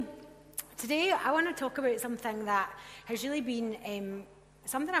Today, I want to talk about something that has really been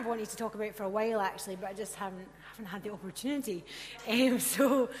something I've wanted to talk about for a while, actually, but I just haven't had the opportunity. What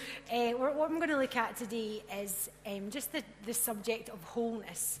I'm going to look at today is just the subject of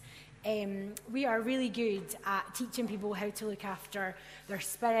wholeness. We are really good at teaching people how to look after their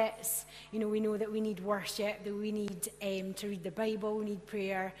spirits. You know, we know that we need worship, that we need to read the Bible, we need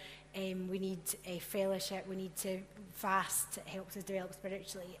prayer, we need fellowship, we need to fast. It helps us develop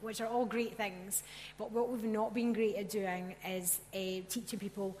spiritually, which are all great things. But what we've not been great at doing is teaching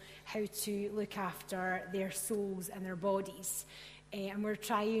people how to look after their souls and their bodies. And we're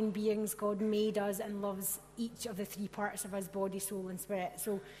triune beings. God made us and loves each of the three parts of us, body, soul, and spirit.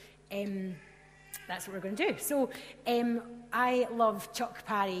 So that's what we're going to do. So I love Chuck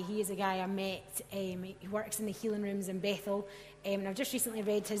Parry. He is a guy I met. He works in the healing rooms in Bethel. And I've just recently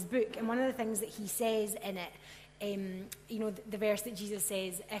read his book. And one of the things that he says in it, the verse that Jesus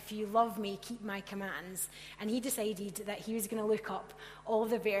says, if you love me, keep my commands. And he decided that he was going to look up all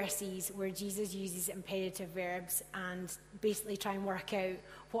the verses where Jesus uses imperative verbs and basically try and work out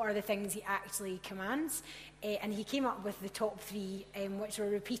what are the things he actually commands. And he came up with the top three, which were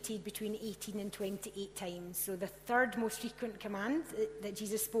repeated between 18 and 28 times. So the third most frequent command that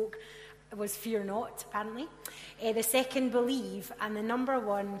Jesus spoke was fear not, apparently. The second, believe. And the number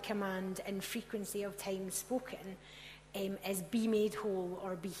one command in frequency of time spoken is be made whole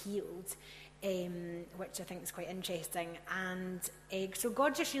or be healed, which I think is quite interesting. And so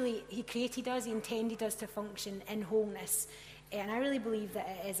God just really, he created us, he intended us to function in wholeness. And I really believe that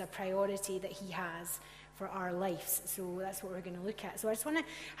it is a priority that he has for our lives. So that's what we're going to look at. So I just want to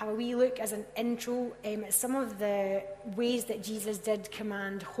have a wee look as an intro at some of the ways that Jesus did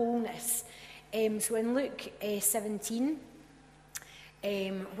command wholeness. So in Luke 17,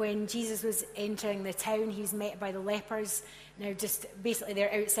 when Jesus was entering the town, he was met by the lepers. Now, just basically,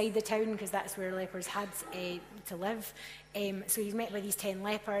 they're outside the town because that's where lepers had to live. So he's met by these 10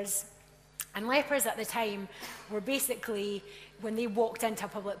 lepers. And lepers at the time were basically, when they walked into a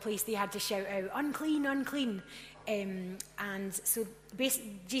public place, they had to shout out, unclean, unclean. And so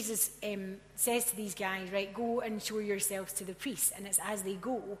Jesus says to these guys, right, go and show yourselves to the priests. And it's as they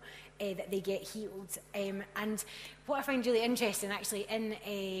go that they get healed. And what I find really interesting, actually,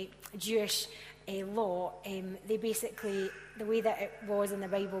 in Jewish law, they basically, the way that it was in the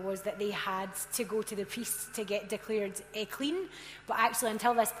Bible was that they had to go to the priests to get declared clean. But actually,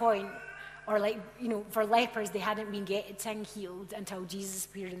 until this point, or for lepers, they hadn't been getting healed until Jesus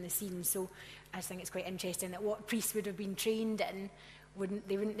appeared in the scene. So I just think it's quite interesting that what priests would have been trained in,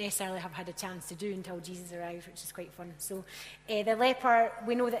 they wouldn't necessarily have had a chance to do until Jesus arrived, which is quite fun. So the leper,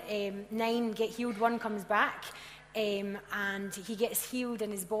 we know that 9 get healed, 1 comes back, and he gets healed in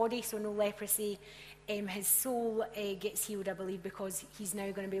his body, so no leprosy. His soul gets healed, I believe, because he's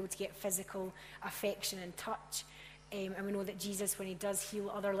now going to be able to get physical affection and touch. And we know that Jesus, when he does heal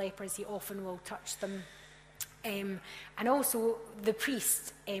other lepers, he often will touch them. And also the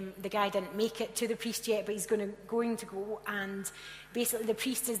priest, the guy didn't make it to the priest yet, but he's going to go. And basically the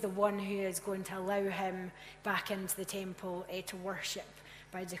priest is the one who is going to allow him back into the temple to worship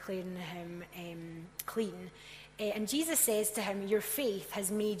by declaring him clean. And Jesus says to him, your faith has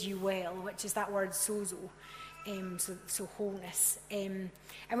made you well, which is that word sozo. So wholeness. And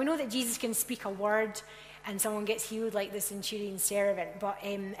we know that Jesus can speak a word and someone gets healed like the centurion servant. But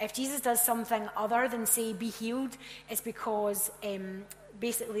if Jesus does something other than say, be healed, it's because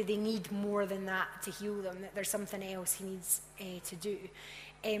basically they need more than that to heal them, that there's something else he needs to do.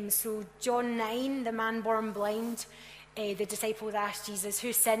 So John 9, the man born blind, the disciples asked Jesus,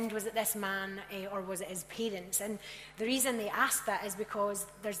 who sinned? Was it this man or was it his parents? And the reason they asked that is because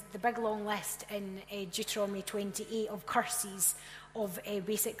there's the big long list in Deuteronomy 28 of curses of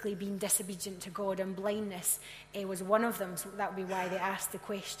basically being disobedient to God, and blindness was one of them, so that would be why they asked the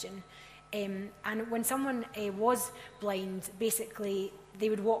question. And when someone was blind, basically they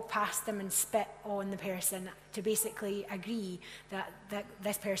would walk past them and spit on the person to basically agree that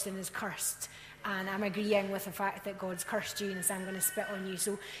this person is cursed. And I'm agreeing with the fact that God's cursed you, and so I'm going to spit on you.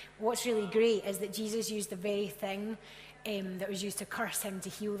 So what's really great is that Jesus used the very thing that was used to curse him to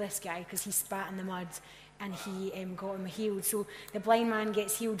heal this guy, because he spat in the mud and he got him healed. So the blind man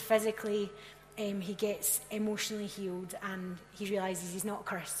gets healed physically, he gets emotionally healed, and he realizes he's not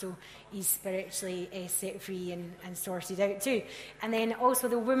cursed, so he's spiritually set free and sorted out too. And then also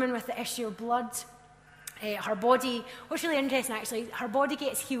the woman with the issue of blood, her body, what's really interesting actually, her body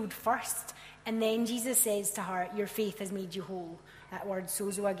gets healed first, and then Jesus says to her, your faith has made you whole, that word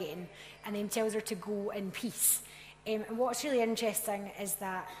sozo again, and then tells her to go in peace. And what's really interesting is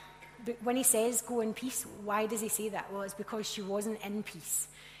that when he says go in peace, why does he say that? Well, it's because she wasn't in peace.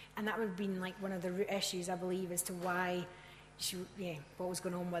 And that would have been like one of the root issues, I believe, as to why what was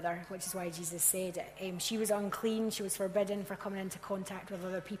going on with her, which is why Jesus said it. She was unclean, she was forbidden for coming into contact with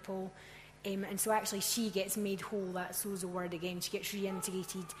other people. And so actually she gets made whole, that so's the word again, she gets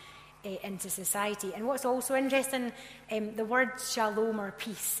reintegrated into society. And what's also interesting, the word shalom or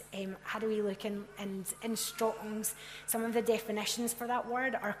peace, how do we look in Strong's, some of the definitions for that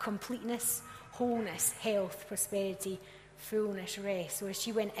word are completeness, wholeness, health, prosperity, fullness, rest. So as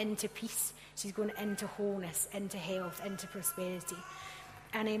she went into peace, she's going into wholeness, into health, into prosperity.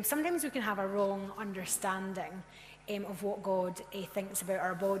 And sometimes we can have a wrong understanding of what God thinks about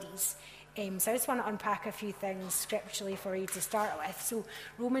our bodies. So I just want to unpack a few things scripturally for you to start with. So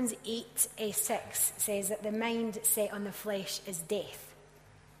Romans 8:6 says that the mind set on the flesh is death.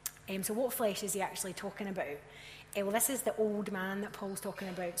 So what flesh is he actually talking about? Well, this is the old man that Paul's talking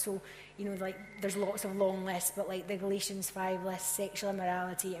about. So, like there's lots of long lists, but like the Galatians 5 list: sexual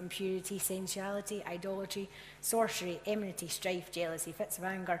immorality, impurity, sensuality, idolatry, sorcery, enmity, strife, jealousy, fits of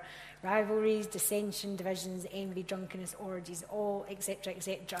anger, rivalries, dissension, divisions, envy, drunkenness, orgies, all, etc.,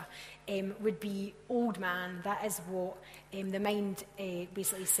 etc., would be old man. That is what the mind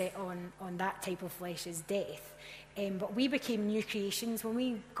basically set on that type of flesh is death. But we became new creations when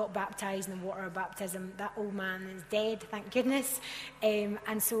we got baptised in the water of baptism. That old man is dead, thank goodness. And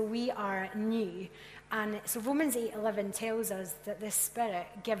so we are new. And so Romans 8:11 tells us that the Spirit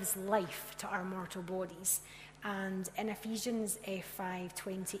gives life to our mortal bodies. And in Ephesians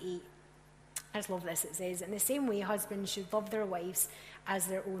 5:28, I just love this, it says, in the same way husbands should love their wives as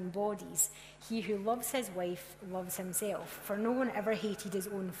their own bodies. He who loves his wife loves himself. For no one ever hated his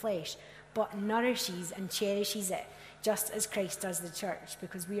own flesh, but nourishes and cherishes it, just as Christ does the church,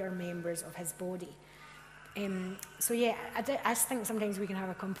 because we are members of his body. I just think sometimes we can have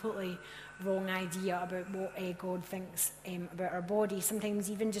a completely wrong idea about what God thinks about our body.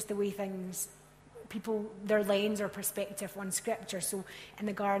 Sometimes even just the way people, their lens or perspective on Scripture. So in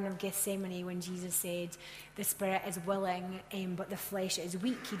the Garden of Gethsemane, when Jesus said, the spirit is willing, but the flesh is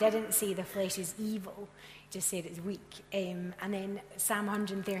weak, he didn't say the flesh is evil, he just said it's weak. And then Psalm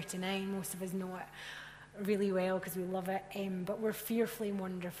 139, most of us know it really well because we love it, but we're fearfully and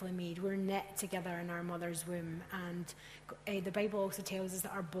wonderfully made. We're knit together in our mother's womb, and the Bible also tells us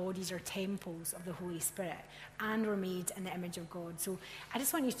that our bodies are temples of the Holy Spirit, and we're made in the image of God. So I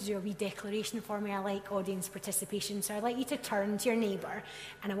just want you to do a wee declaration for me. I like audience participation, so I'd like you to turn to your neighbour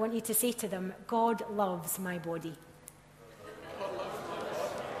and I want you to say to them, God loves my body.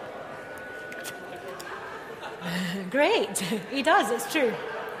 Great, he does, it's true.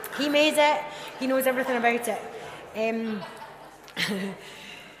 He made it. He knows everything about it.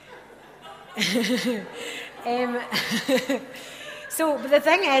 But the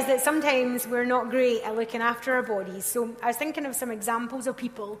thing is that sometimes we're not great at looking after our bodies. So I was thinking of some examples of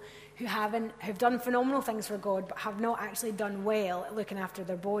people who've done phenomenal things for God, but have not actually done well at looking after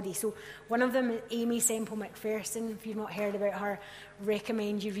their body. So one of them is Amy Semple McPherson. If you've not heard about her,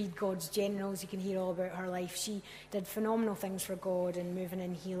 recommend you read God's Generals. You can hear all about her life. She did phenomenal things for God and moving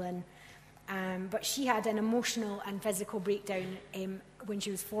and healing. But she had an emotional and physical breakdown when she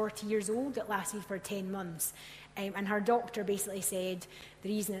was 40 years old. It lasted for 10 months. And her doctor basically said the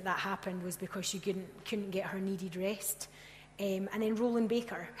reason that happened was because she couldn't get her needed rest. And then Roland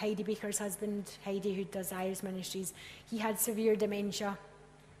Baker, Heidi Baker's husband, Heidi, who does Iris Ministries, he had severe dementia.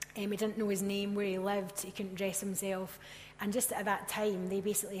 He didn't know his name, where he lived, he couldn't dress himself. And just at that time, they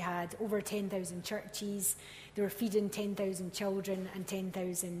basically had over 10,000 churches. They were feeding 10,000 children and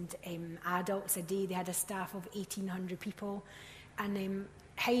 10,000 adults a day. They had a staff of 1,800 people. And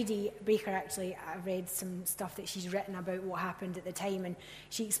Heidi Baker, actually, I read some stuff that she's written about what happened at the time, and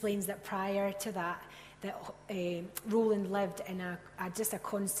she explains that prior to that Roland lived in just a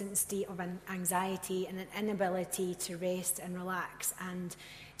constant state of anxiety and an inability to rest and relax, and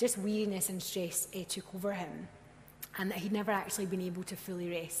just weariness and stress took over him, and that he'd never actually been able to fully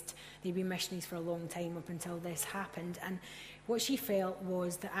rest. They'd been missionaries for a long time up until this happened, and what she felt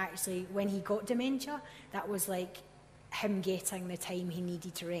was that actually when he got dementia, that was like him getting the time he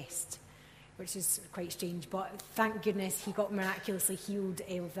needed to rest, which is quite strange, but thank goodness he got miraculously healed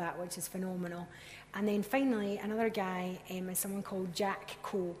of that, which is phenomenal. And then finally, another guy is someone called Jack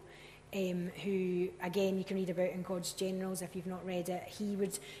Coe, who, again, you can read about in God's Generals if you've not read it. He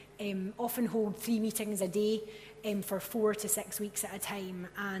would often hold 3 meetings a day for 4 to 6 weeks at a time,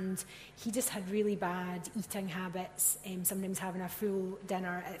 and he just had really bad eating habits, sometimes having a full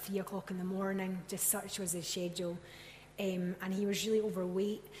dinner at 3 o'clock in the morning, just such was his schedule. And he was really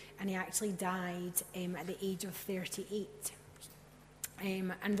overweight, and he actually died at the age of 38.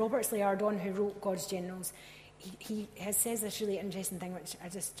 And Robert Slayardon, who wrote God's Generals, he has says this really interesting thing, which I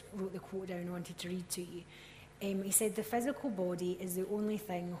just wrote the quote down and wanted to read to you. He said, "The physical body is the only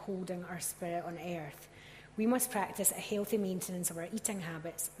thing holding our spirit on earth. We must practice a healthy maintenance of our eating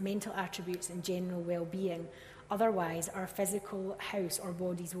habits, mental attributes, and general well-being. Otherwise, our physical house or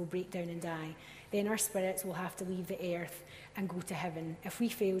bodies will break down and die. Then our spirits will have to leave the earth and go to heaven. If we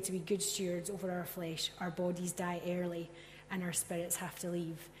fail to be good stewards over our flesh, our bodies die early and our spirits have to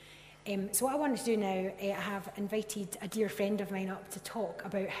leave." So what I want to do now, I have invited a dear friend of mine up to talk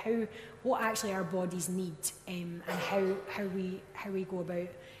about what actually our bodies need, and how we go about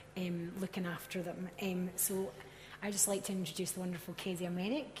looking after them. So I'd just like to introduce the wonderful Kezia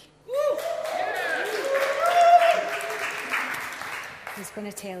Merrick, who's going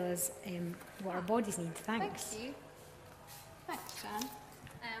to tell us what our bodies need. Thanks. Thank you. Thanks, Jan.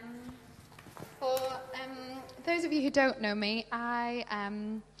 For those of you who don't know me,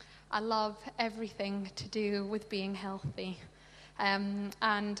 I love everything to do with being healthy. And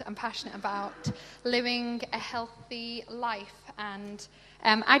I'm passionate about living a healthy life. And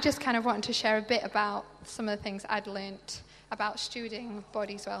I just kind of wanted to share a bit about some of the things I'd learnt about stewarding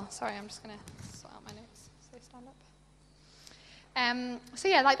bodies well. Sorry, I'm just going to sort out my notes so they stand up. So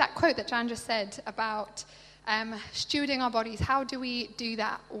yeah, like that quote that Jan just said about stewarding our bodies. How do we do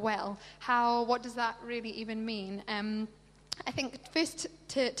that well? What does that really even mean? I think first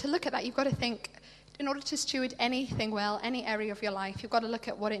to look at that, you've got to think, in order to steward anything well, any area of your life, you've got to look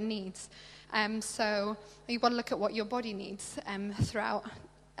at what it needs. So you've got to look at what your body needs throughout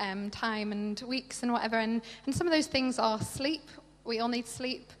time and weeks and whatever. And some of those things are sleep. We all need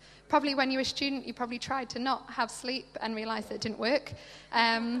sleep. Probably when you were a student, you probably tried to not have sleep and realized that it didn't work.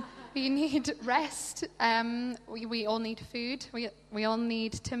 You need rest. We all need food. We all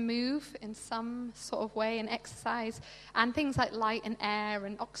need to move in some sort of way and exercise, and things like light and air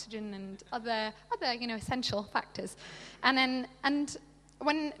and oxygen and other essential factors. And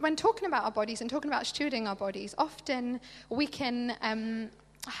when talking about our bodies and talking about stewarding our bodies, often we can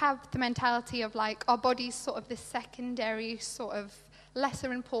have the mentality of like our body's sort of this secondary sort of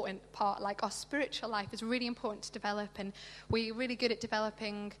lesser important part. Like our spiritual life is really important to develop, and we're really good at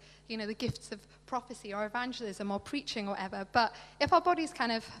developing, the gifts of prophecy or evangelism or preaching or whatever. But if our body's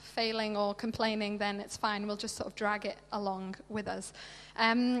kind of failing or complaining, then it's fine. We'll just sort of drag it along with us.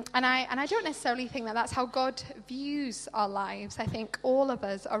 And I don't necessarily think that that's how God views our lives. I think all of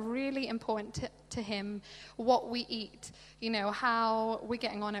us are really important to him. What we eat, how we're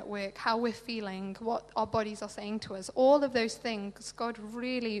getting on at work, how we're feeling, what our bodies are saying to us. All of those things God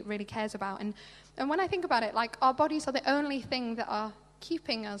really, really cares about. And when I think about it, like our bodies are the only thing that are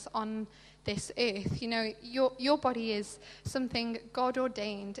keeping us on this earth. Your body is something God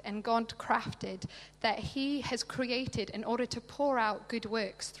ordained and God crafted, that he has created in order to pour out good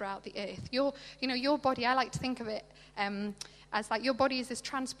works throughout the earth. Your body, I like to think of it as like your body is this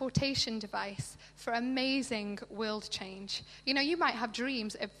transportation device for amazing world change. You might have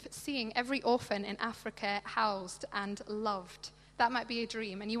dreams of seeing every orphan in Africa housed and loved. That might be a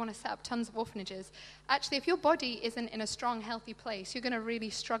dream, and you want to set up tons of orphanages. Actually, if your body isn't in a strong, healthy place, you're going to really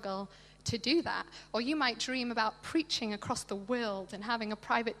struggle to do that. Or you might dream about preaching across the world and having a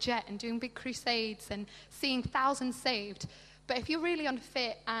private jet and doing big crusades and seeing thousands saved. But if you're really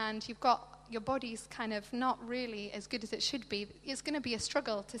unfit and you've got your body's kind of not really as good as it should be, it's going to be a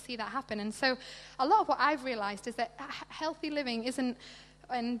struggle to see that happen. And so a lot of what I've realized is that healthy living isn't,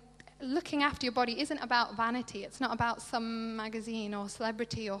 and looking after your body isn't about vanity. It's not about some magazine or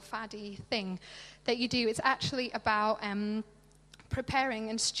celebrity or faddy thing that you do. It's actually about preparing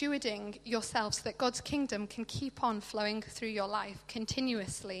and stewarding yourself so that God's kingdom can keep on flowing through your life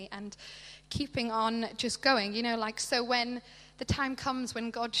continuously and keeping on just going. So when the time comes when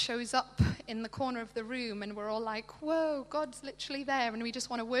God shows up in the corner of the room and we're all like, whoa, God's literally there, and we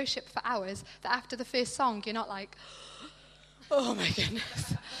just want to worship for hours, that after the first song, you're not like, oh my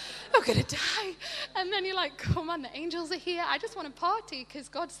goodness, I'm going to die. And then you're like, come on, the angels are here. I just want to party because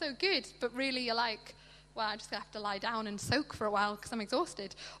God's so good. But really you're like, well, I'm just going to have to lie down and soak for a while because I'm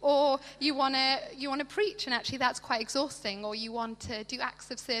exhausted. Or you want to preach, and actually that's quite exhausting. Or you want to do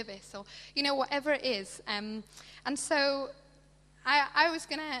acts of service, or, whatever it is. And so I was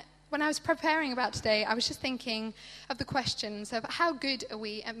going to, when I was preparing about today, I was just thinking of the questions of how good are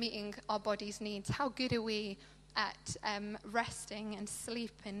we at meeting our body's needs? How good are we at resting and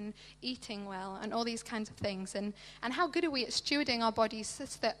sleep and eating well and all these kinds of things? And how good are we at stewarding our bodies so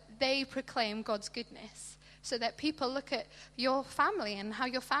that they proclaim God's goodness, so that people look at your family and how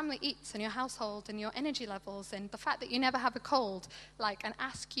your family eats and your household and your energy levels and the fact that you never have a cold, and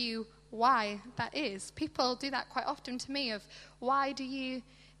ask you why that is. People do that quite often to me, of why do you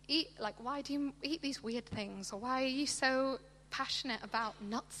why do you eat these weird things? Or why are you so passionate about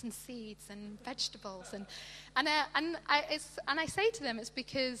nuts and seeds and vegetables? And I say to them, it's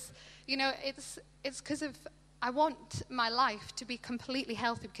because, it's because of, I want my life to be completely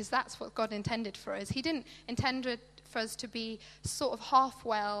healthy, because that's what God intended for us. He didn't intend it for us to be sort of half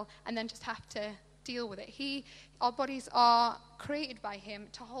well and then just have to deal with it. Our bodies are created by him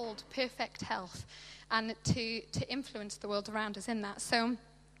to hold perfect health and to influence the world around us in that. So,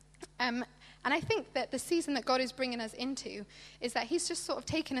 and I think that the season that God is bringing us into is that he's just sort of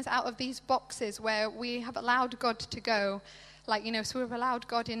taken us out of these boxes where we have allowed God to go. So we've allowed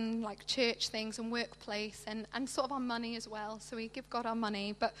God in church things and workplace and sort of our money as well. So we give God our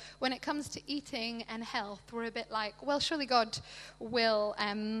money. But when it comes to eating and health, we're a bit like, well, surely God will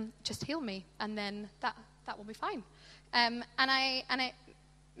just heal me, and then that will be fine. And it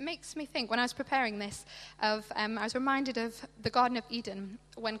makes me think, when I was preparing this, I was reminded of the Garden of Eden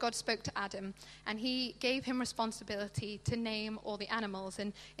when God spoke to Adam, and he gave him responsibility to name all the animals.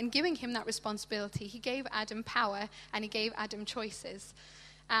 And in giving him that responsibility, he gave Adam power and he gave Adam choices.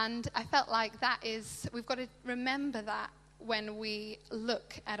 And I felt like we've got to remember that when we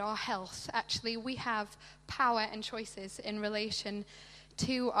look at our health. Actually, we have power and choices in relation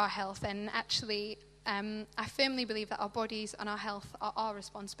to our health, and actually I firmly believe that our bodies and our health are our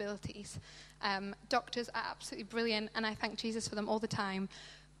responsibilities. Doctors are absolutely brilliant, and I thank Jesus for them all the time.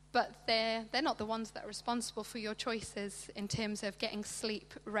 But they're not the ones that are responsible for your choices in terms of getting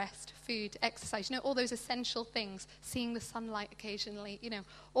sleep, rest, food, exercise. All those essential things, seeing the sunlight occasionally,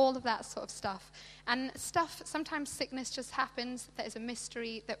 all of that sort of stuff. And sometimes sickness just happens. That is a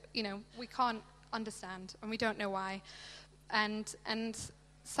mystery that, we can't understand, and we don't know why.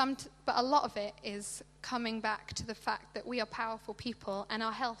 But a lot of it is coming back to the fact that we are powerful people, and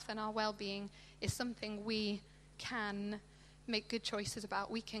our health and our well-being is something we can make good choices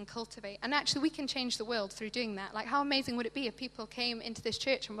about, we can cultivate. And actually, we can change the world through doing that. How amazing would it be if people came into this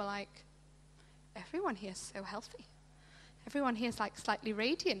church and were like, everyone here is so healthy. Everyone here is slightly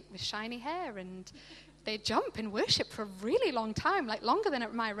radiant with shiny hair, and they jump in worship for a really long time, longer than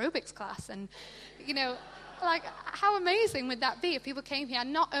at my aerobics class. And, how amazing would that be if people came here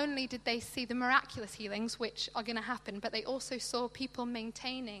and not only did they see the miraculous healings, which are going to happen, but they also saw people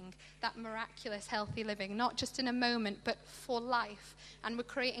maintaining that miraculous healthy living, not just in a moment, but for life. And we're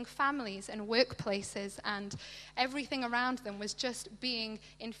creating families and workplaces, and everything around them was just being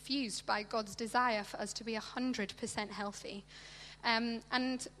infused by God's desire for us to be 100% healthy.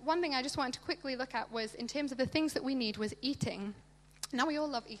 And one thing I just wanted to quickly look at was, in terms of the things that we need, was eating. Now, we all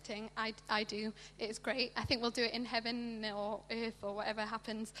love eating. I do. It's great. I think we'll do it in heaven or earth or whatever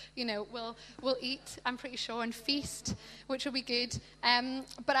happens. We'll eat, I'm pretty sure, and feast, which will be good.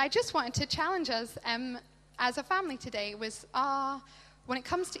 But I just wanted to challenge us as a family today was, when it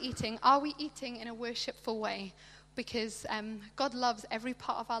comes to eating, are we eating in a worshipful way? Because God loves every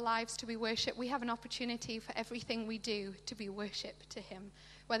part of our lives to be worship. We have an opportunity for everything we do to be worship to him,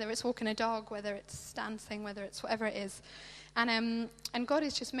 whether it's walking a dog, whether it's dancing, whether it's whatever it is. And God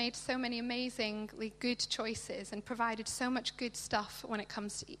has just made so many amazingly good choices and provided so much good stuff when it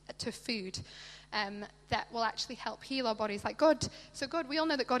comes to food that will actually help heal our bodies. God, we all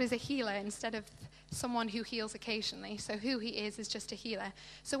know that God is a healer instead of someone who heals occasionally. So who he is just a healer.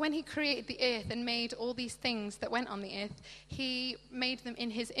 So when he created the earth and made all these things that went on the earth, he made them in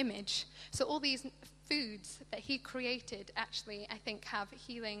his image. So all these foods that he created actually, I think, have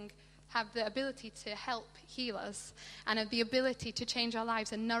the ability to help heal us and have the ability to change our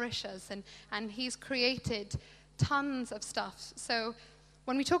lives and nourish us. And he's created tons of stuff. So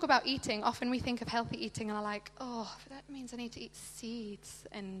when we talk about eating, often we think of healthy eating and are like, that means I need to eat seeds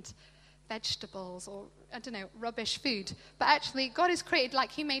and vegetables or, rubbish food. But actually, God has created,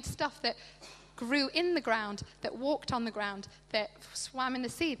 he made stuff that grew in the ground, that walked on the ground, that swam in the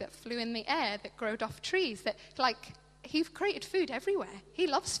sea, that flew in the air, that growed off trees, that, he created food everywhere. He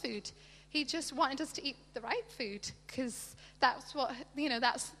loves food. He just wanted us to eat the right food, because that's what,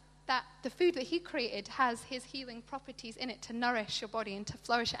 the food that he created has his healing properties in it to nourish your body and to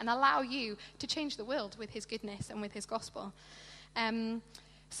flourish it and allow you to change the world with his goodness and with his gospel.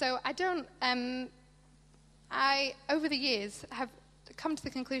 So I, over the years, have come to the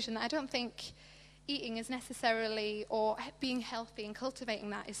conclusion that I don't think eating is necessarily, or being healthy and cultivating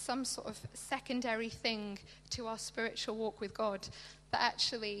that is some sort of secondary thing to our spiritual walk with God, but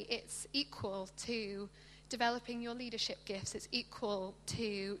actually it's equal to developing your leadership gifts. It's equal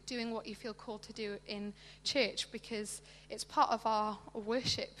to doing what you feel called to do in church, because it's part of our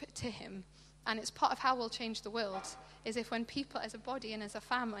worship to him. And it's part of how we'll change the world, is if when people as a body and as a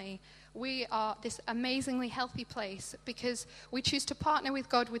family, we are this amazingly healthy place because we choose to partner with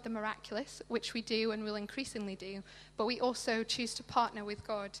God with the miraculous, which we do and will increasingly do, but we also choose to partner with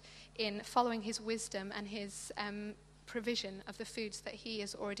God in following his wisdom and his provision of the foods that he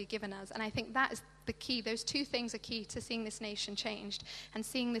has already given us. And I think that is the key. Those two things are key to seeing this nation changed and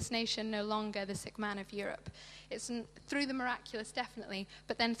seeing this nation no longer the sick man of Europe. It's through the miraculous, definitely,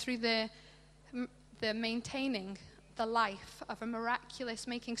 but then through the maintaining the life of a miraculous,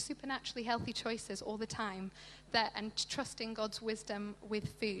 making supernaturally healthy choices all the time, and trusting God's wisdom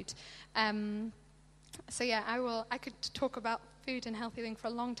with food. So yeah, I could talk about food and healthy living for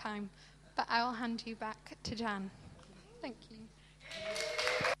a long time, but I will hand you back to Jan. Thank you.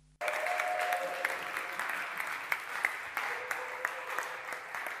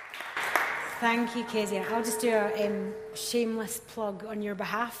 Thank you, Kezia. I'll just do a shameless plug on your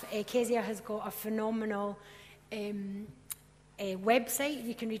behalf. Kezia has got a phenomenal website.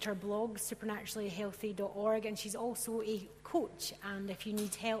 You can read her blog, supernaturallyhealthy.org, and she's also a coach. And if you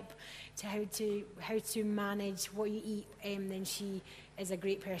need help to how to manage what you eat, then she is a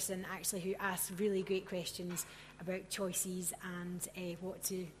great person actually who asks really great questions about choices and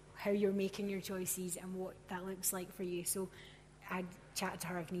how you're making your choices and what that looks like for you. So I'd chat to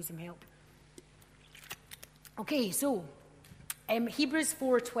her if you need some help. Okay, so Hebrews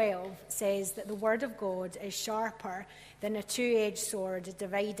 4:12 says that the word of God is sharper than a two-edged sword,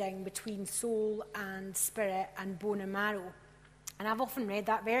 dividing between soul and spirit and bone and marrow. And I've often read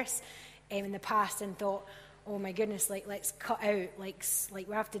that verse in the past and thought, oh my goodness, let's cut out, like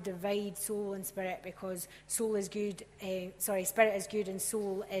we have to divide soul and spirit because soul is good, spirit is good and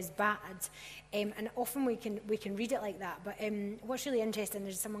soul is bad. And often we can read it like that. But what's really interesting,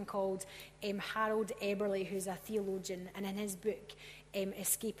 there's someone called Harold Eberle, who's a theologian, and in his book,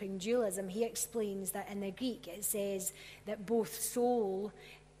 Escaping Dualism, he explains that in the Greek it says that both soul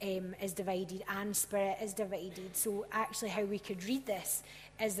is divided and spirit is divided. So actually how we could read this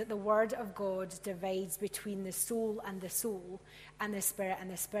is that the word of God divides between the soul and the soul and the spirit and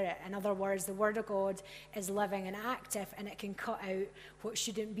the spirit. In other words, the word of God is living and active, and it can cut out what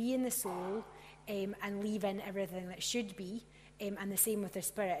shouldn't be in the soul and leave in everything that should be. And the same with the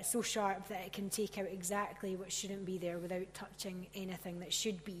spirit. It's so sharp that it can take out exactly what shouldn't be there without touching anything that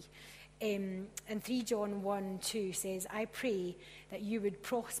should be. And 3 John 1:2 says, I pray that you would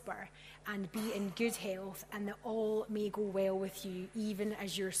prosper and be in good health, and that all may go well with you, even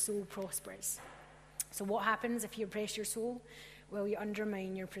as your soul prospers. So what happens if you oppress your soul? Well, you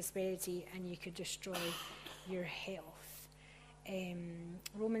undermine your prosperity and you could destroy your health.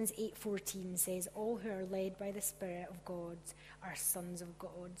 Romans 8:14 says, all who are led by the Spirit of God are sons of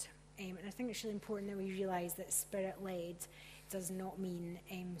God. And I think it's really important that we realise that spirit-led does not mean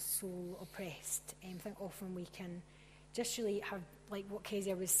soul oppressed. I think often we can just really have, like what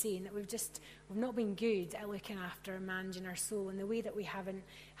Kezia was saying, that we've not been good at looking after and managing our soul in the way that we haven't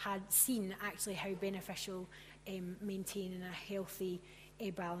had seen actually how beneficial maintaining a healthy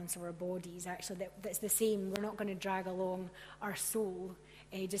balance of our bodies. Actually, that's the same. We're not going to drag along our soul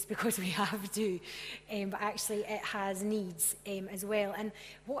just because we have to, but actually it has needs as well. And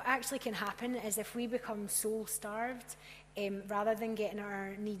what actually can happen is if we become soul starved, rather than getting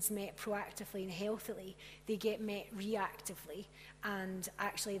our needs met proactively and healthily, they get met reactively, and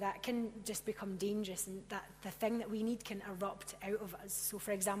actually that can just become dangerous, and that the thing that we need can erupt out of us. So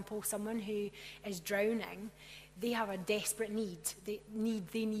for example, someone who is drowning, they have a desperate need. They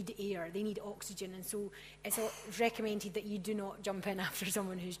need air, they need oxygen, and so it's recommended that you do not jump in after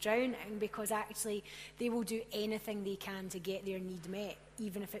someone who's drowning, because actually they will do anything they can to get their need met,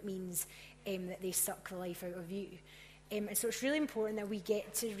 even if it means that they suck the life out of you. And so it's really important that we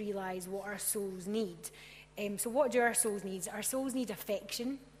get to realise what our souls need. So what do our souls need? Our souls need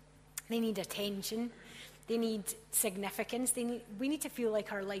affection. They need attention. They need significance. We need to feel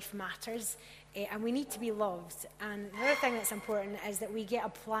like our life matters. And we need to be loved. And the other thing that's important is that we get a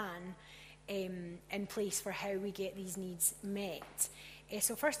plan in place for how we get these needs met.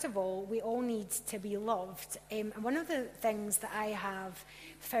 So first of all, we all need to be loved. And one of the things that I have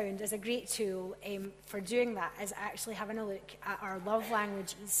found as a great tool for doing that is actually having a look at our love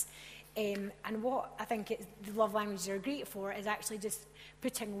languages. And what I think the love languages are great for is actually just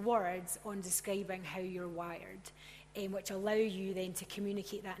putting words on describing how you're wired, which allow you then to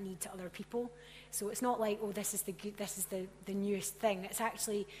communicate that need to other people. So it's not like, oh, this is the newest thing. It's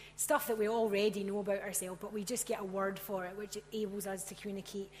actually stuff that we already know about ourselves, but we just get a word for it, which enables us to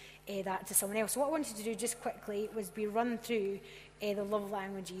communicate that to someone else. So what I wanted to do just quickly was run through the love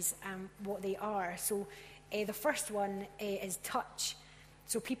languages and what they are. So the first one is touch.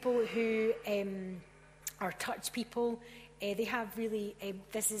 So people who are touch people, they have really,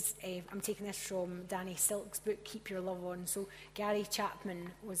 I'm taking this from Danny Silk's book, Keep Your Love On. So Gary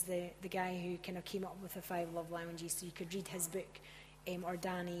Chapman was the guy who kind of came up with the 5 love languages. So you could read his book, or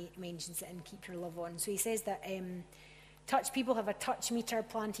Danny mentions it in Keep Your Love On. So he says that touch people have a touch meter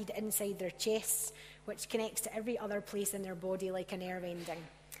planted inside their chests, which connects to every other place in their body like a nerve ending.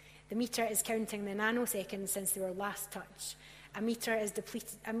 The meter is counting the nanoseconds since they were last touched. As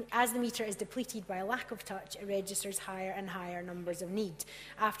the meter is depleted by a lack of touch, it registers higher and higher numbers of need.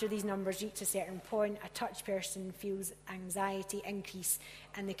 After these numbers reach a certain point, a touch person feels anxiety increase,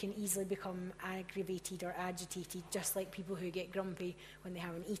 and they can easily become aggravated or agitated, just like people who get grumpy when they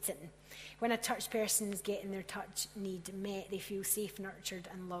haven't eaten. When a touch person is getting their touch need met, they feel safe, nurtured,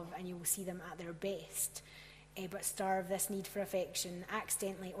 and loved, and you will see them at their best. But starve this need for affection,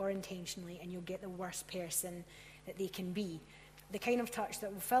 accidentally or intentionally, and you'll get the worst person that they can be. The kind of touch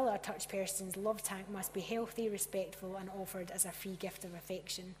that will fill a touch person's love tank must be healthy, respectful, and offered as a free gift of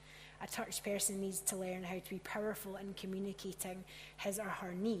affection. A touch person needs to learn how to be powerful in communicating his or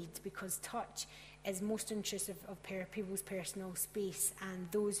her needs, because touch is most intrusive of people's personal space, and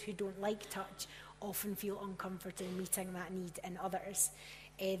those who don't like touch often feel uncomfortable meeting that need in others.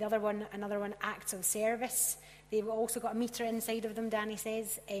 Another one, acts of service. They've also got a meter inside of them, Danny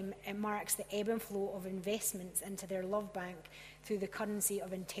says. It marks the ebb and flow of investments into their love bank through the currency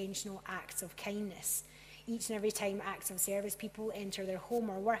of intentional acts of kindness. Each and every time acts of service people enter their home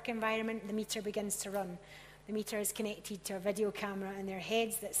or work environment, the meter begins to run. The meter is connected to a video camera in their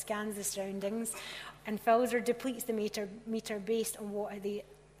heads that scans the surroundings and fills or depletes the meter based on what they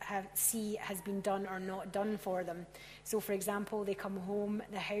see has been done or not done for them. So, for example, they come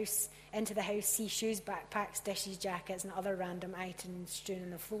into the house, see shoes, backpacks, dishes, jackets, and other random items strewn on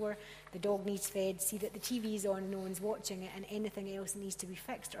the floor. The dog needs fed, see that the TV's on, no one's watching it, and anything else that needs to be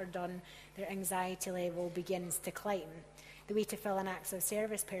fixed or done, their anxiety level begins to climb. The way to fill an acts of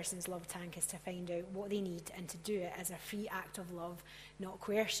service person's love tank is to find out what they need and to do it as a free act of love, not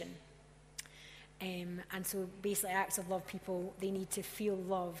coercion. And so basically acts of love people, they need to feel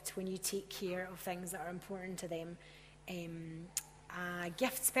loved when you take care of things that are important to them. A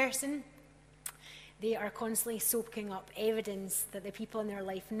gifts person, they are constantly soaking up evidence that the people in their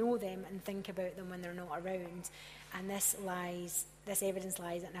life know them and think about them when they're not around. And this evidence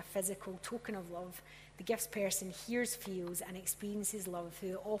lies in a physical token of love. The gifts person hears, feels, and experiences love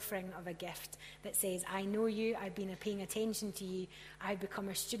through the offering of a gift that says, I know you, I've been paying attention to you, I've become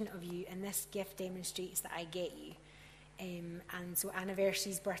a student of you, and this gift demonstrates that I get you. And so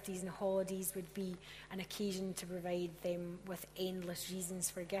anniversaries, birthdays, and holidays would be an occasion to provide them with endless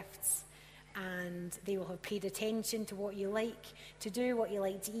reasons for gifts. And they will have paid attention to what you like to do, what you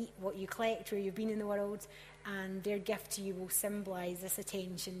like to eat, what you collect, where you've been in the world, and their gift to you will symbolise this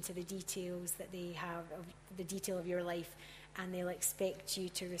attention to the details that they have, of the detail of your life, and they'll expect you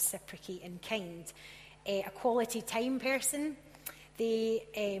to reciprocate in kind. A quality time person, they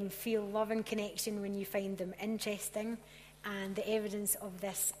feel love and connection when you find them interesting, and the evidence of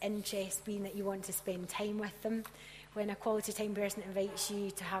this interest being that you want to spend time with them. When a quality time person invites you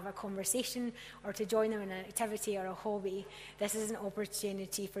to have a conversation or to join them in an activity or a hobby, this is an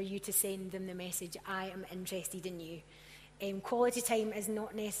opportunity for you to send them the message, I am interested in you. Quality time is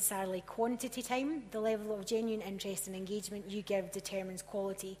not necessarily quantity time. The level of genuine interest and engagement you give determines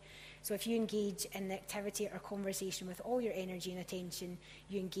quality. So if you engage in the activity or conversation with all your energy and attention,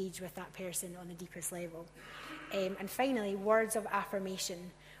 you engage with that person on the deepest level. And finally, words of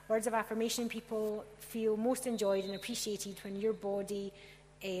affirmation. Words of affirmation people feel most enjoyed and appreciated when your body,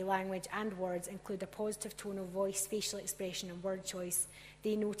 language and words include a positive tone of voice, facial expression and word choice.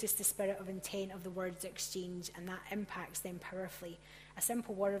 They notice the spirit of intent of the words exchange, and that impacts them powerfully. A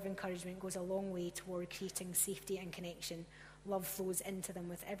simple word of encouragement goes a long way toward creating safety and connection. Love flows into them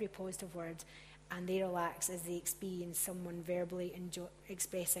with every positive word, and they relax as they experience someone verbally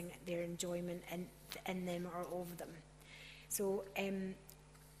expressing their enjoyment in them or of them. So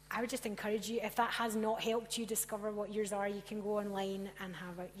I would just encourage you, if that has not helped you discover what yours are, you can go online and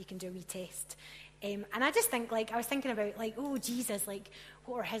you can do a wee test. And I just think, I was thinking about, oh, Jesus,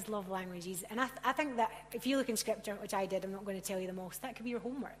 what are his love languages? And I think that if you look in Scripture, which I did, I'm not going to tell you them all, so that could be your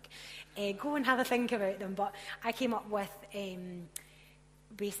homework. Go and have a think about them. But I came up with,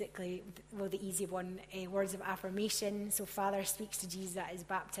 basically, the easy one, words of affirmation. So Father speaks to Jesus at his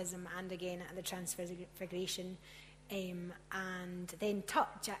baptism and again at the Transfiguration. And then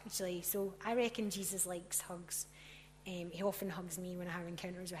touch, actually. So I reckon Jesus likes hugs. He often hugs me when I have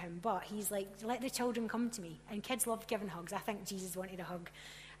encounters with him, but he's like, let the children come to me. And kids love giving hugs. I think Jesus wanted a hug.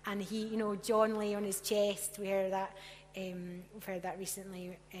 And he, John lay on his chest, where that we've heard that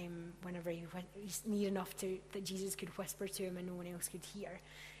recently, whenever he's near enough that Jesus could whisper to him and no one else could hear.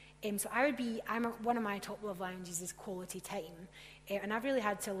 So one of my top love languages is quality time. And I've really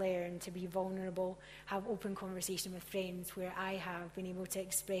had to learn to be vulnerable, have open conversation with friends where I have been able to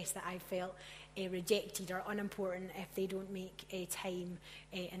express that I felt rejected or unimportant if they don't make time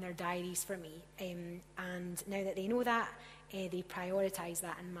in their diaries for me. And now that they know that, they prioritise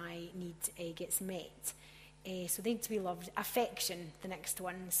that and my need gets met. So they need to be loved. Affection, the next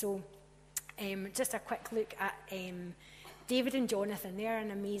one. So just a quick look at David and Jonathan. They are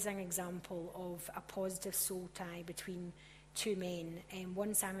an amazing example of a positive soul tie between two men.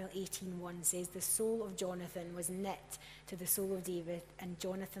 1 Samuel 18:1 says, "The soul of Jonathan was knit to the soul of David, and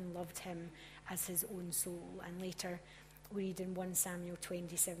Jonathan loved him as his own soul." And later we read in 1 Samuel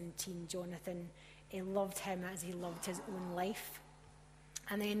 20:17, Jonathan loved him as he loved his own life.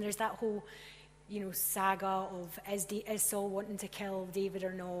 And then there's that whole saga of is Saul wanting to kill David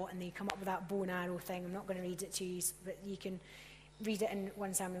or not, and they come up with that bow and arrow thing. I'm not going to read it to you, but you can read it in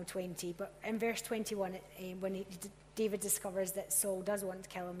 1 Samuel 20. But in verse 21, when David discovers that Saul does want to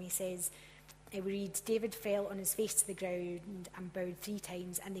kill him, he says, we read, "David fell on his face to the ground and bowed 3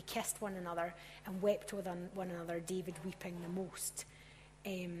 times, and they kissed one another and wept with one another, David weeping the most."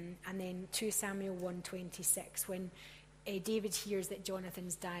 And then 2 Samuel 1:26, when David hears that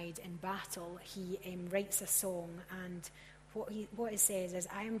Jonathan's died in battle, he writes a song, and what it says is,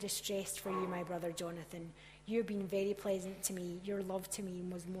 "I am distressed for you, my brother Jonathan. You have been very pleasant to me. Your love to me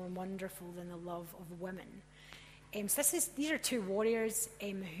was more wonderful than the love of women." So these are 2 warriors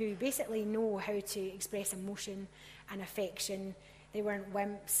who basically know how to express emotion and affection. They weren't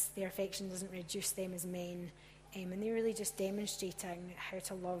wimps. Their affection doesn't reduce them as men. And they're really just demonstrating how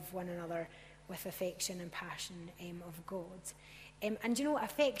to love one another with affection and passion of God. And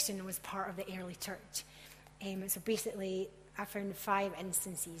affection was part of the early church. So basically, I found 5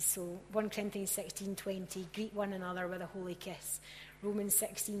 instances. So 1 Corinthians 16:20, greet one another with a holy kiss. Romans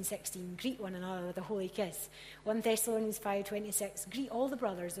 16:16, greet one another with a holy kiss. 1 Thessalonians 5:26, greet all the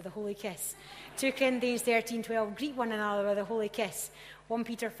brothers with a holy kiss. 2 Corinthians 13:12, greet one another with a holy kiss. 1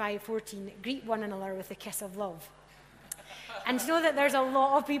 Peter 5:14, greet one another with a kiss of love. And to know that there's a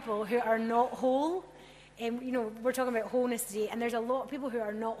lot of people who are not whole. We're talking about wholeness today, and there's a lot of people who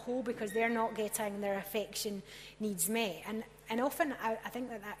are not whole because they're not getting their affection needs met. And often I think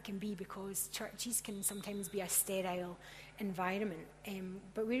that can be because churches can sometimes be a sterile environment.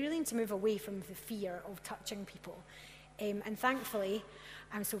 But we really need to move away from the fear of touching people. And thankfully,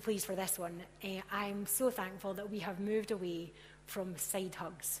 I'm so pleased for this one. I'm so thankful that we have moved away from side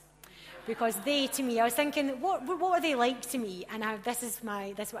hugs. Because to me, I was thinking, what are they like to me? And this is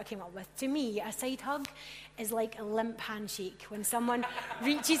what I came up with. To me, a side hug is like a limp handshake. When someone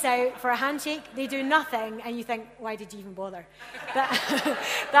reaches out for a handshake, they do nothing, and you think, why did you even bother?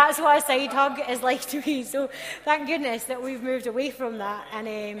 That's what a side hug is like to me. So thank goodness that we've moved away from that,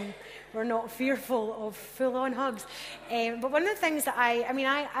 and we're not fearful of full-on hugs. But one of the things that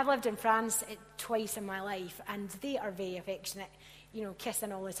I've lived in France twice in my life, and they are very affectionate.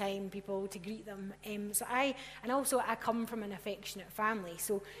 Kissing all the time, people to greet them. So I come from an affectionate family.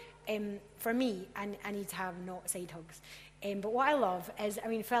 So for me, I need to have not side hugs. But what I love is,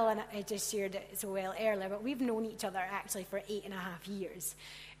 Phil and I just shared it so well earlier, but we've known each other actually for 8.5 years.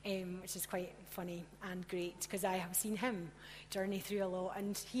 Which is quite funny and great because I have seen him journey through a lot,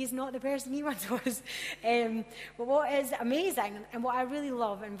 and he's not the person he once was. But what is amazing and what I really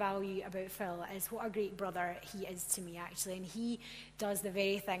love and value about Phil is what a great brother he is to me, actually. And he does the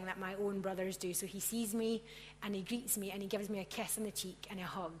very thing that my own brothers do. So he sees me and he greets me and he gives me a kiss on the cheek and a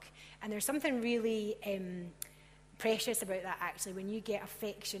hug. And there's something really precious about that, actually, when you get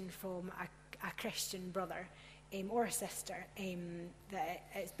affection from a Christian brother. Or a sister, that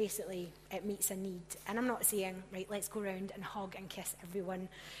it's basically, it meets a need. And I'm not saying, right, let's go around and hug and kiss everyone,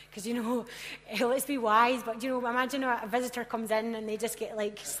 because, let's be wise, but, imagine a visitor comes in and they just get,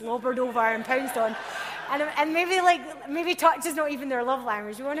 slobbered over and pounced on, and maybe touch is not even their love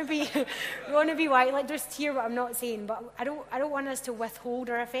language. We want to be wise, just hear what I'm not saying, but I don't want us to withhold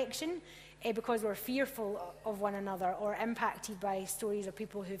our affection, because we're fearful of one another or impacted by stories of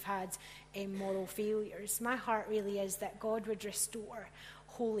people who've had moral failures. My heart really is that God would restore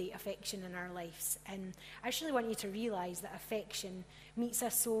holy affection in our lives. And I actually want you to realise that affection meets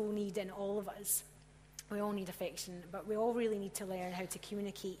a soul need in all of us. We all need affection, but we all really need to learn how to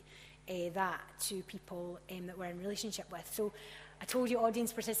communicate that to people that we're in relationship with. So I told you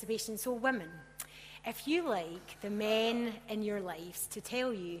audience participation, so women. If you like the men in your lives to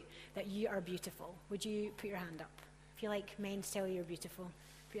tell you that you are beautiful, would you put your hand up? If you like men to tell you you're beautiful,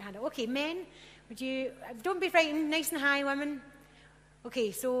 put your hand up. Okay, men, Don't be frightened, nice and high, women.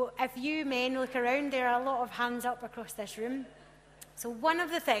 Okay, so if you men look around, there are a lot of hands up across this room. So one of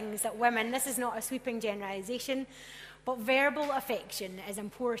the things that women, this is not a sweeping generalisation, but verbal affection is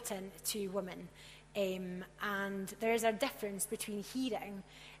important to women. And there's a difference between hearing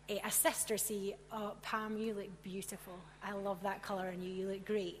a sister say, "Oh, Pam, you look beautiful. I love that colour on you. You look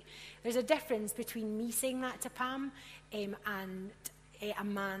great." There's a difference between me saying that to Pam and a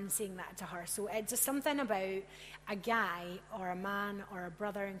man saying that to her. So it's just something about a guy or a man or a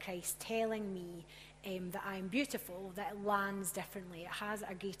brother in Christ telling me that I'm beautiful, that it lands differently. It has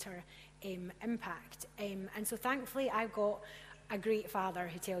a greater impact. And so thankfully I've got a great father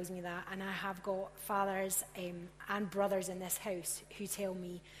who tells me that, and I have got fathers and brothers in this house who tell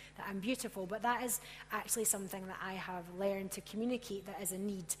me that I'm beautiful. But that is actually something that I have learned to communicate, that is a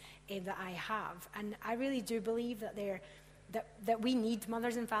need that I have. And I really do believe that that we need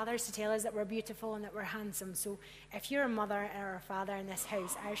mothers and fathers to tell us that we're beautiful and that we're handsome. So if you're a mother or a father in this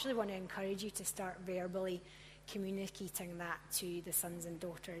house, I actually want to encourage you to start verbally communicating that to the sons and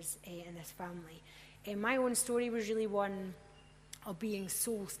daughters in this family. My own story was really one of being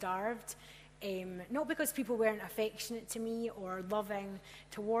soul-starved, not because people weren't affectionate to me or loving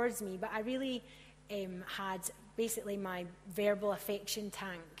towards me, but I really had basically my verbal affection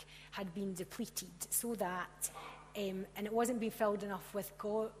tank had been depleted, so that and it wasn't being filled enough with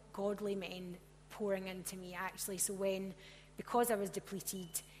godly men pouring into me, actually. So because I was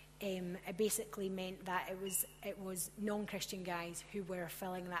depleted, it basically meant that it was non-Christian guys who were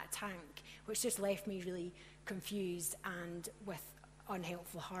filling that tank, which just left me really confused and with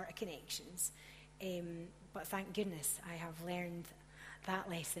unhelpful heart connections. But thank goodness I have learned that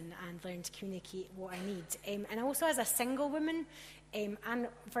lesson and learned to communicate what I need. And also as a single woman, and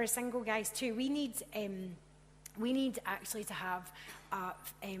for single guys too, we need actually to have,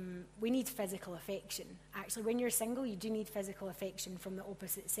 we need physical affection. Actually, when you're single, you do need physical affection from the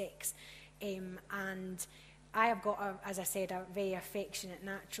opposite sex. And I have got, as I said, a very affectionate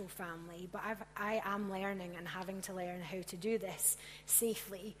natural family, but I am learning and having to learn how to do this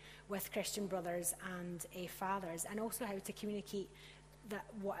safely with Christian brothers and fathers, and also how to communicate that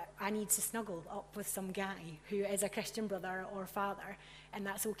what I need to snuggle up with some guy who is a Christian brother or father, and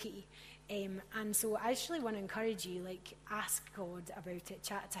that's okay. And so I actually want to encourage you, ask God about it,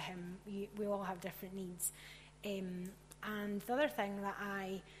 chat to him. We all have different needs. And the other thing that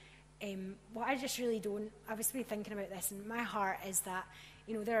what I just really don't, I was really thinking about this, and my heart is that,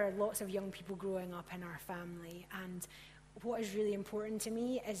 there are lots of young people growing up in our family, and what is really important to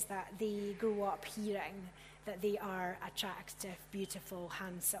me is that they grow up hearing that they are attractive, beautiful,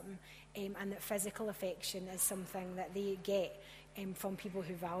 handsome, and that physical affection is something that they get from people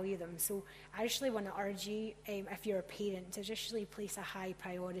who value them. So I actually want to urge you, if you're a parent, to just really place a high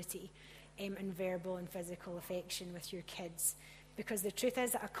priority in verbal and physical affection with your kids. Because the truth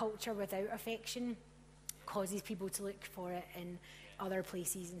is that a culture without affection causes people to look for it in other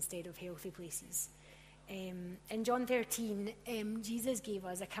places instead of healthy places. In John 13, Jesus gave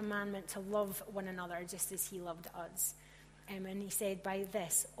us a commandment to love one another just as he loved us. And he said, "By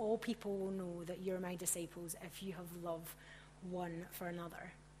this, all people will know that you're my disciples if you have love one for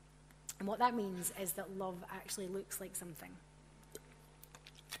another." And what that means is that love actually looks like something.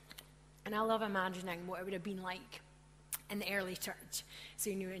 And I love imagining what it would have been like in the early church.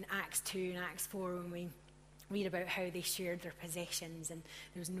 So in Acts 2 and Acts 4, when we read about how they shared their possessions and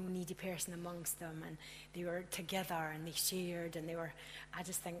there was no needy person amongst them, and they were together and they shared, and I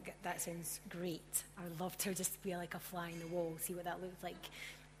just think that sounds great. I would love to just be like a fly in the wall, see what that looked like.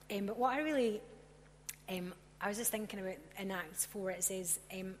 But what I really, I was just thinking about in Acts 4, it says,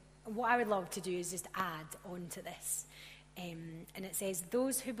 what I would love to do is just add on to this. And it says,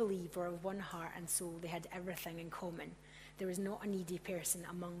 "Those who believed were of one heart and soul. They had everything in common. There was not a needy person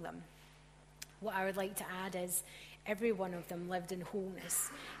among them." What I would like to add is, every one of them lived in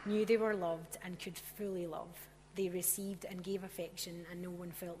wholeness, knew they were loved and could fully love. They received and gave affection, and no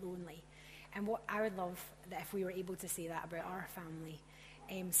one felt lonely. And what I would love that if we were able to say that about our family.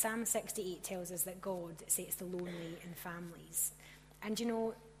 Psalm 68 tells us that God sets the lonely in families. And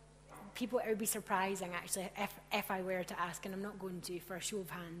people, it would be surprising actually if I were to ask, and I'm not going to, for a show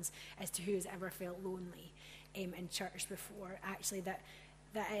of hands, as to who has ever felt lonely in church before. Actually, that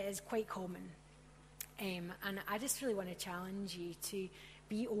it is quite common. And I just really want to challenge you to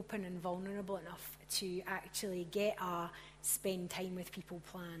be open and vulnerable enough to actually get a spend time with people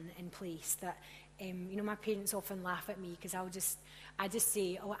plan in place. That my parents often laugh at me because I just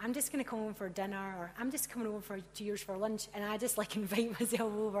say, "Oh, I'm just going to come over for dinner," or "I'm just coming over for 2 years for lunch," and I just invite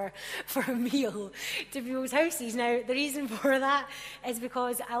myself over for a meal to people's houses. Now, the reason for that is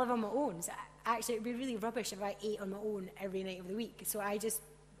because I live on my own. So actually it would be really rubbish if I ate on my own every night of the week. So I just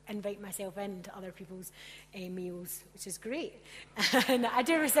invite myself into other people's meals, which is great. And I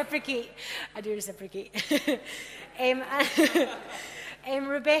do reciprocate.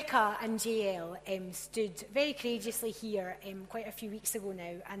 Rebecca and JL stood very courageously here quite a few weeks ago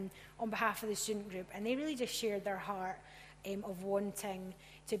now, and on behalf of the student group, and they really just shared their heart of wanting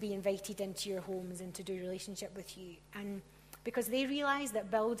to be invited into your homes and to do relationship with you. And because they realise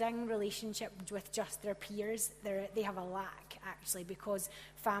that building relationship with just their peers, they have a lack, actually, because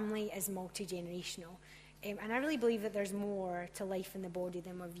family is multi-generational. And I really believe that there's more to life in the body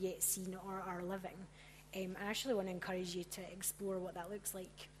than we've yet seen or are living. And I actually want to encourage you to explore what that looks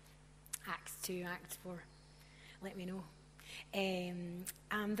like. Acts 2, Acts 4. Let me know.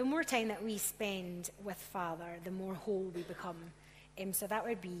 The more time that we spend with Father, the more whole we become. So that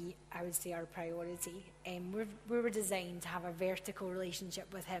would be, I would say, our priority. We were designed to have a vertical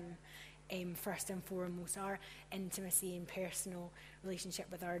relationship with him, first and foremost. Our intimacy and personal relationship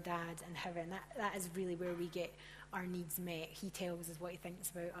with our dad in heaven, that is really where we get our needs met. He tells us what he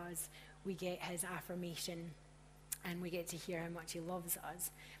thinks about us. We get his affirmation, and we get to hear how much he loves us.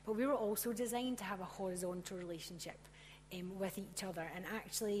 But we were also designed to have a horizontal relationship with each other, and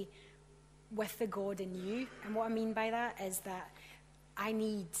actually with the God in you. And what I mean by that is that I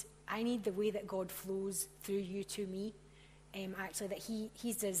need the way that God flows through you to me. Actually, that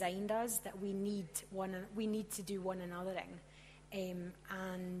He's designed us, that we need to do one another in.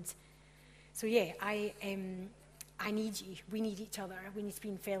 And so I need you. We need each other. We need to be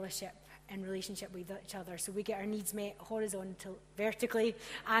in fellowship and relationship with each other, so we get our needs met vertically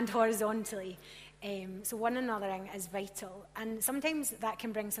and horizontally. So one anothering is vital, and sometimes that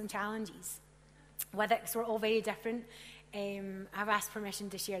can bring some challenges. With it, because we're all very different. I've asked permission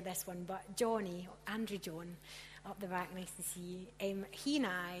to share this one, but Andrew John, up the back, nice to see you. He and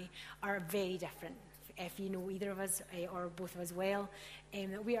I are very different. If you know either of us or both of us well,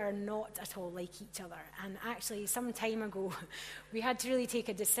 we are not at all like each other. And actually, some time ago, we had to really take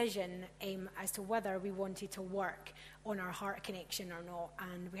a decision as to whether we wanted to work on our heart connection or not.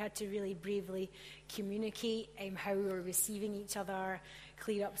 And we had to really bravely communicate how we were receiving each other,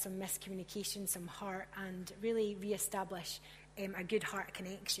 clear up some miscommunication, some heart, and really reestablish a good heart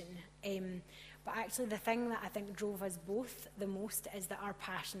connection. But actually, the thing that I think drove us both the most is that our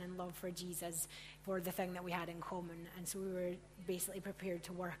passion and love for Jesus were the thing that we had in common. And so we were basically prepared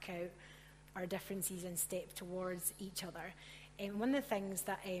to work out our differences and step towards each other. One of the things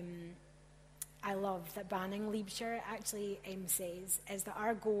that I love that Banning Liebscher actually says is that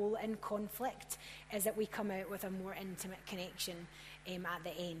our goal in conflict is that we come out with a more intimate connection at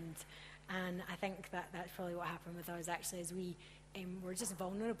the end. And I think that that's probably what happened with us, actually, as we were just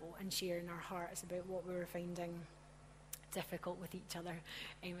vulnerable and sharing our hearts about what we were finding difficult with each other.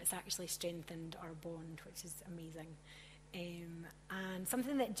 It's actually strengthened our bond, which is amazing. And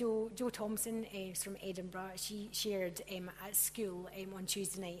something that Jo Thompson from Edinburgh, she shared at school on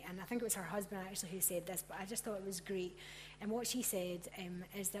Tuesday night, and I think it was her husband actually who said this, but I just thought it was great. And what she said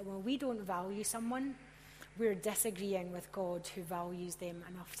is that when we don't value someone, we're disagreeing with God who values them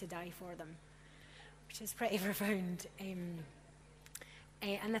enough to die for them, which is pretty profound.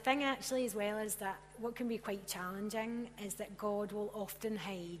 And the thing actually as well is that what can be quite challenging is that God will often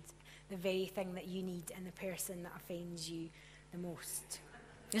hide the very thing that you need in the person that offends you the most.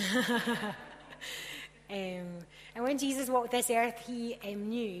 And when Jesus walked this earth, he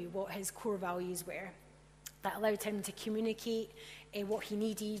knew what his core values were. That allowed him to communicate what he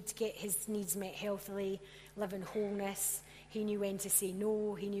needed, get his needs met healthily, live in wholeness. He knew when to say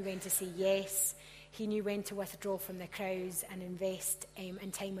no, he knew when to say yes. He knew when to withdraw from the crowds and invest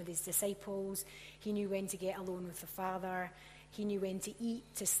in time with his disciples. He knew when to get alone with the Father. He knew when to eat,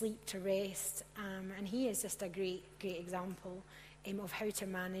 to sleep, to rest. And he is just a great example of how to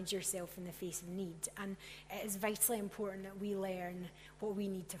manage yourself in the face of need. And it is vitally important that we learn what we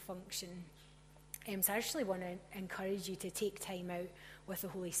need to function. So I actually want to encourage you to take time out with the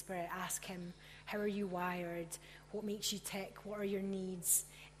Holy Spirit. Ask him, how are you wired? What makes you tick? What are your needs?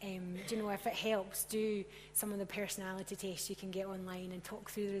 Do you know, if it helps, do some of the personality tests you can get online and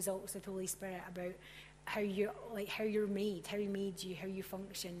talk through the results of the Holy Spirit about how you're made, how he made you, how you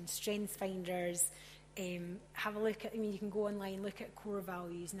function. Strength finders. Have a look at. You can go online, look at core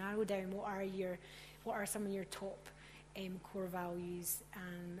values, narrow down what are some of your top core values,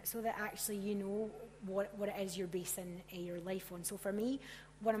 so that actually you know what it is you're basing your life on. So for me,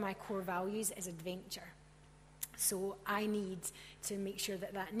 one of my core values is adventure. So I need to make sure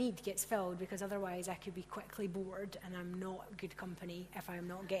that need gets filled, because otherwise I could be quickly bored and I'm not good company if I'm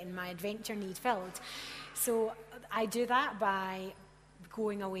not getting my adventure need filled. So I do that by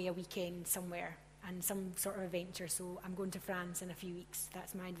going away a weekend somewhere and some sort of adventure. So I'm going to France in a few weeks.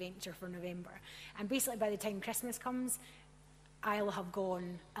 That's my adventure for November. And basically by the time Christmas comes, I'll have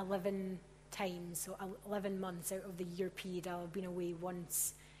gone 11 times, so 11 months out of the year period. I'll have been away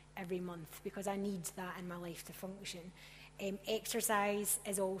once every month because I need that in my life to function. Exercise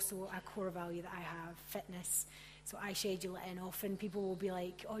is also a core value that I have, fitness. So I schedule it in. Often people will be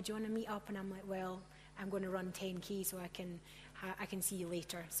like, oh, do you want to meet up? And I'm like, well, I'm going to run 10K so I can see you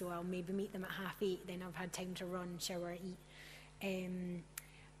later. So I'll maybe meet them at 8:30, then I've had time to run, shower, eat. And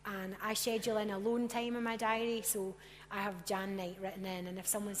I schedule in alone time in my diary, so I have Jan night written in, and if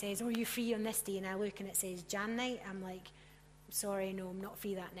someone says, oh, are you free on this day? And I look and it says Jan night, I'm like, sorry, no, I'm not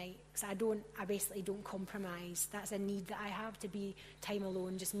free that night. So I basically don't compromise. That's a need that I have, to be time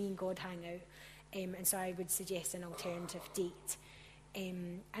alone, just me and God hang out. And so I would suggest an alternative date.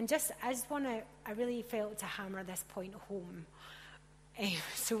 And I really felt to hammer this point home.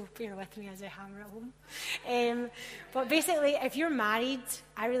 So bear with me as I hammer it home. But basically, if you're married,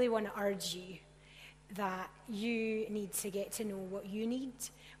 I really want to urge you that you need to get to know what you need,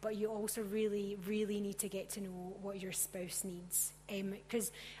 but you also really, really need to get to know what your spouse needs.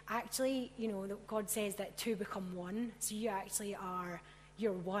 Because actually, God says that two become one, so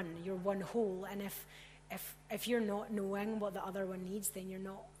you're one whole. And if you're not knowing what the other one needs, then you're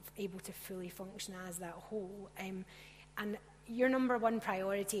not able to fully function as that whole. And your number one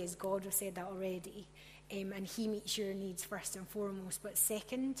priority is God. We've said that already. And he meets your needs first and foremost. But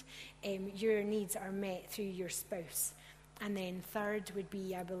second, your needs are met through your spouse. And then third would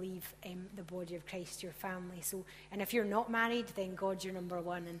be, I believe, the body of Christ, your family. So, and if you're not married, then God's your number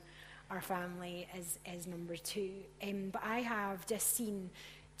one, and our family is number two. But I have just seen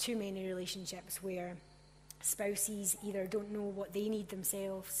too many relationships where spouses either don't know what they need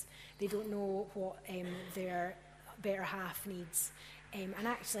themselves, they don't know what their better half needs. And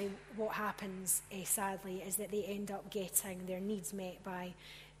actually what happens, sadly, is that they end up getting their needs met by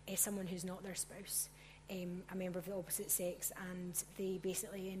someone who's not their spouse, a member of the opposite sex, and they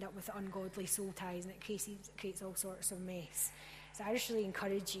basically end up with ungodly soul ties, and it creates all sorts of mess. So I just really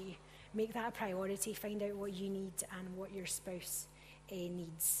encourage you, make that a priority, find out what you need and what your spouse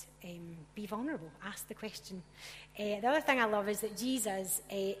needs. Be vulnerable, ask the question. The other thing I love is that Jesus,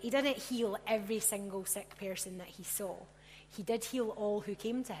 he didn't heal every single sick person that he saw. He did heal all who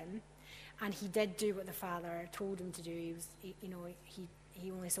came to him, and he did do what the Father told him to do. He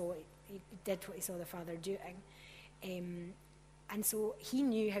did what he saw the Father doing. And so he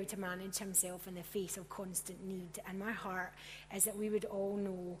knew how to manage himself in the face of constant need. And my heart is that we would all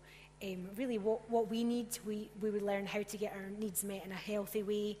know really what we need. We would learn how to get our needs met in a healthy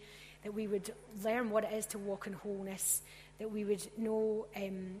way, that we would learn what it is to walk in wholeness, that we would know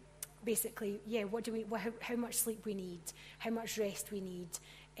basically, how much sleep we need, how much rest we need,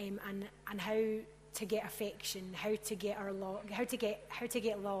 and how to get affection, how to get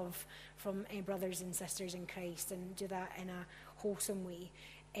love from brothers and sisters in Christ, and do that in a wholesome way.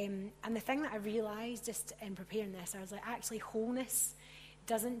 And the thing that I realised just in preparing this, I was like, actually, wholeness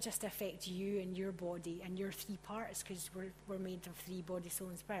doesn't just affect you and your body and your three parts, because we're made of three: body, soul,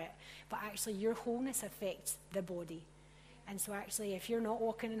 and spirit. But actually, your wholeness affects the body. And so actually, if you're not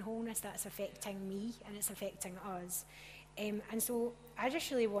walking in wholeness, that's affecting me and it's affecting us. And so I just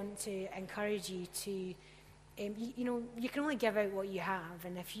really want to encourage you to, you can only give out what you have.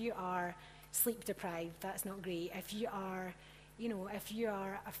 And if you are sleep deprived, that's not great. If you are,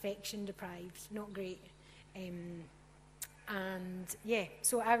 affection deprived, not great.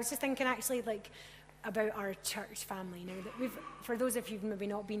 So I was just thinking actually about our church family now. That for those of you who've maybe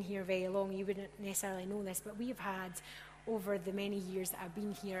not been here very long, you wouldn't necessarily know this, but we've had, over the many years that I've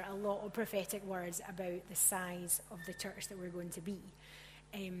been here, a lot of prophetic words about the size of the church that we're going to be.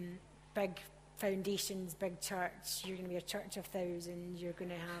 Big foundations, big church, you're going to be a church of thousands, you're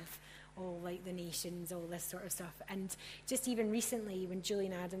going to have all like the nations, all this sort of stuff. And just even recently, when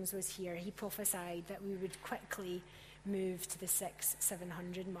Julian Adams was here, he prophesied that we would quickly move to the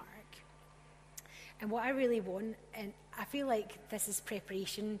 700 mark. And what I really want, and I feel like this is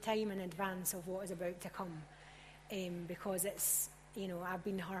preparation time in advance of what is about to come. Because it's, I've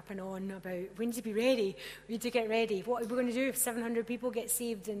been harping on about we need to be ready, we need to get ready. What are we going to do if 700 people get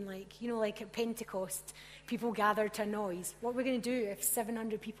saved and like at Pentecost, people gather to a noise? What are we going to do if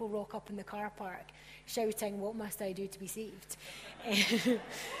 700 people rock up in the car park shouting, what must I do to be saved?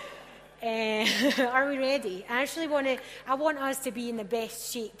 Are we ready? I want us to be in the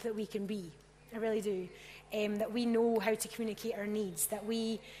best shape that we can be. I really do. That we know how to communicate our needs, that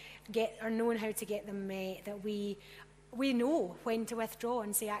we are knowing how to get them met, that we we know when to withdraw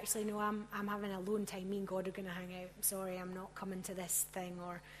and say, actually, no, I'm having alone time. Me and God are going to hang out. Sorry, I'm not coming to this thing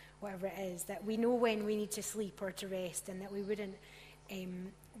or whatever it is. That we know when we need to sleep or to rest, and that we wouldn't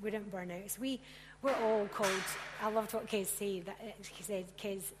burn out. So we're all called. I loved what Kez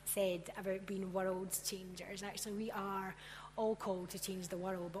said about being world changers. Actually, we are all called to change the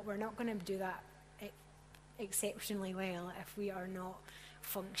world, but we're not going to do that exceptionally well if we are not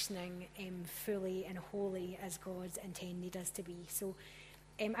functioning fully and wholly as God's intended us to be. So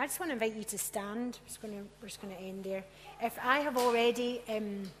I just want to invite you to stand. We're just going to end there. If I have already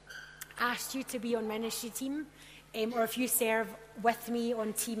asked you to be on ministry team, or if you serve with me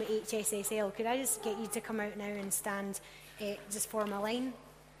on team at HSSL, could I just get you to come out now and stand, just form a line?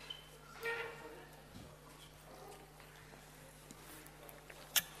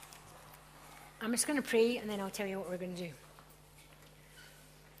 I'm just going to pray, and then I'll tell you what we're going to do.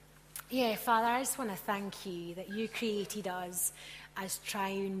 Yeah, Father, I just want to thank you that you created us as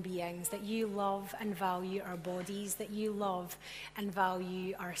triune beings, that you love and value our bodies, that you love and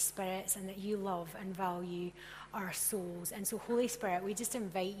value our spirits, and that you love and value our souls. And so, Holy Spirit, we just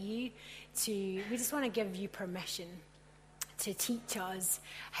invite you we just want to give you permission to teach us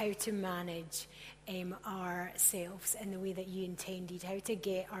how to manage ourselves in the way that you intended, how to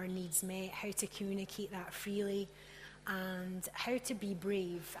get our needs met, how to communicate that freely, and how to be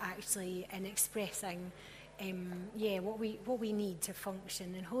brave, actually, in expressing what we need to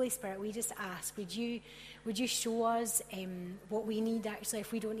function. And Holy Spirit, we just ask, would you show us what we need, actually,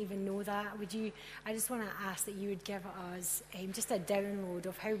 if we don't even know that? I just want to ask that you would give us just a download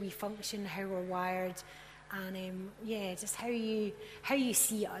of how we function, how we're wired, and just how you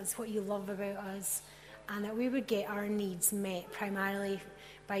see us, what you love about us, and that we would get our needs met primarily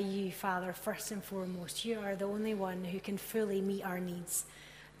by you, Father, first and foremost. You are the only one who can fully meet our needs.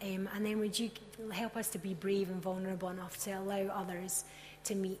 And then would you help us to be brave and vulnerable enough to allow others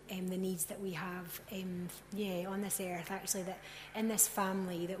to meet the needs that we have on this earth, actually, that in this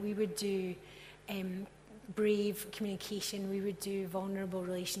family, that we would do brave communication, we would do vulnerable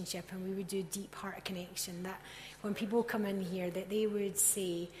relationship, and we would do deep heart connection, that when people come in here, that they would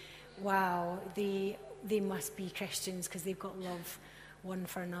say, wow, they must be Christians because they've got love one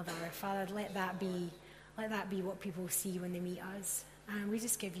for another. Father, let that be what people see when they meet us. And we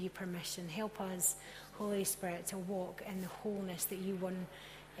just give you permission. Help us, Holy Spirit, to walk in the wholeness that you won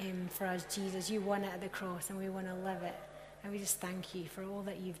for us, Jesus. You won it at the cross, and we want to live it. And we just thank you for all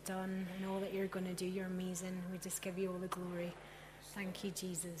that you've done and all that you're going to do. You're amazing. We just give you all the glory. Thank you,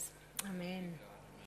 Jesus. Amen.